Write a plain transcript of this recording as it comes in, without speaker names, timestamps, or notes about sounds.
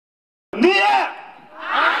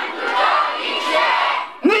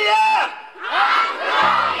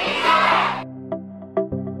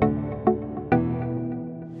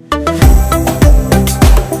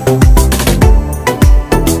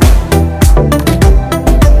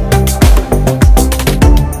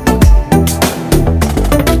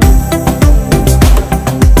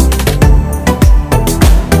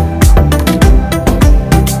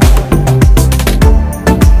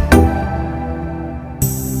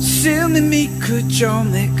Sümi mikucho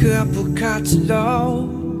meküa tsülo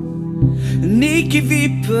ni kivi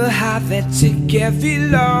pühave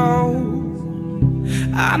kevilo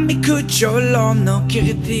Amikucho lono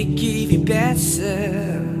kighithi kivi pesü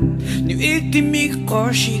ni itimiqo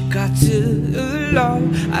shika tsülo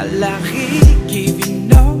kivi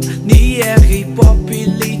no ni eri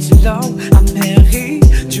popilitilo ameri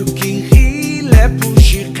kighithi le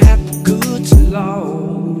kükhakulu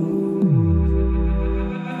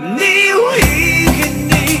ni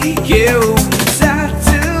wigini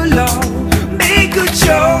tsülo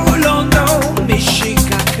mikucho lono mi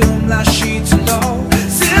shika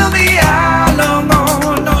Sumi Alobo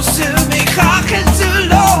no Sumi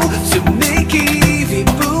Küqhakulu Sumi kivi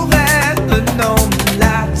pühave no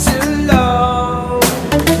tsülo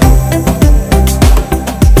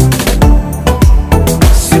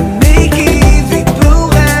Sumi kivi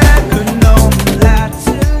pühave no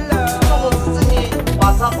tsülo 我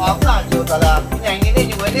操，房子有的了，年的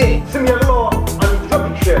你问的。是面了，俺们这边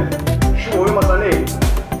去，是我们山里。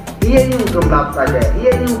이해 좀 납사제, 이해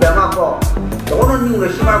좀 배마고, 너는 이거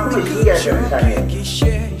심할 거면 신기해 되는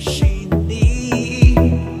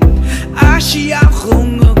아시아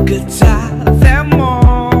홍어 그자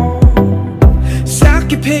데모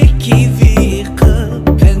사키페키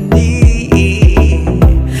비크페니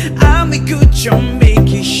아미쿠초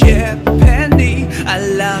메키 셰페니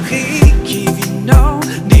알라히 키비노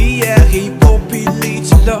니에히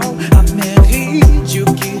포필리틀로 아메리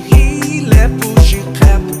주키히 레푸시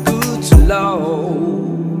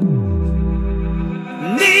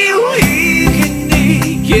Ni wigini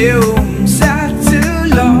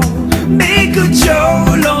tsülo mikucho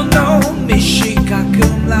lono mi shika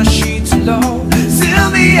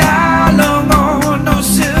Sumi Alobo no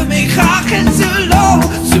Sumi Küqhakulu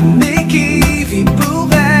Sumi kivi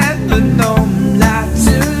pühave no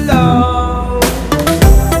tsülo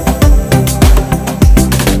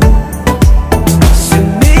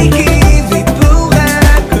Sumi kivi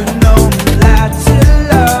pühave no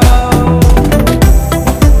tsülo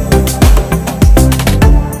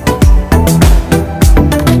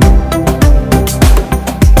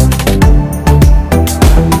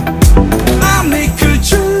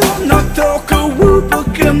Amikucho no toku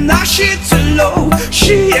wubuku nashi tsülo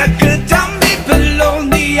Shiakudami below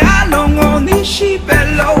ni alongo ni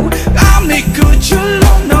shibelo Amikucho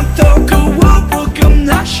no toku wubuku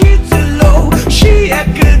nashi tsülo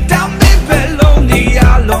Shiakudami below ni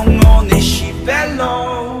alongo ni shibelo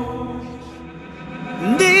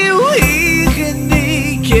Ni wigini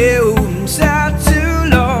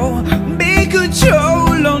tsülo mikucho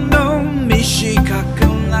lono mi shika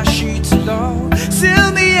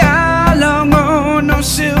Sumi Alobo no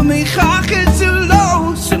Sumi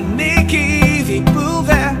Küqhakulu Sumi kivi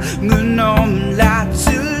pühave no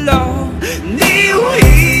tsülo Ni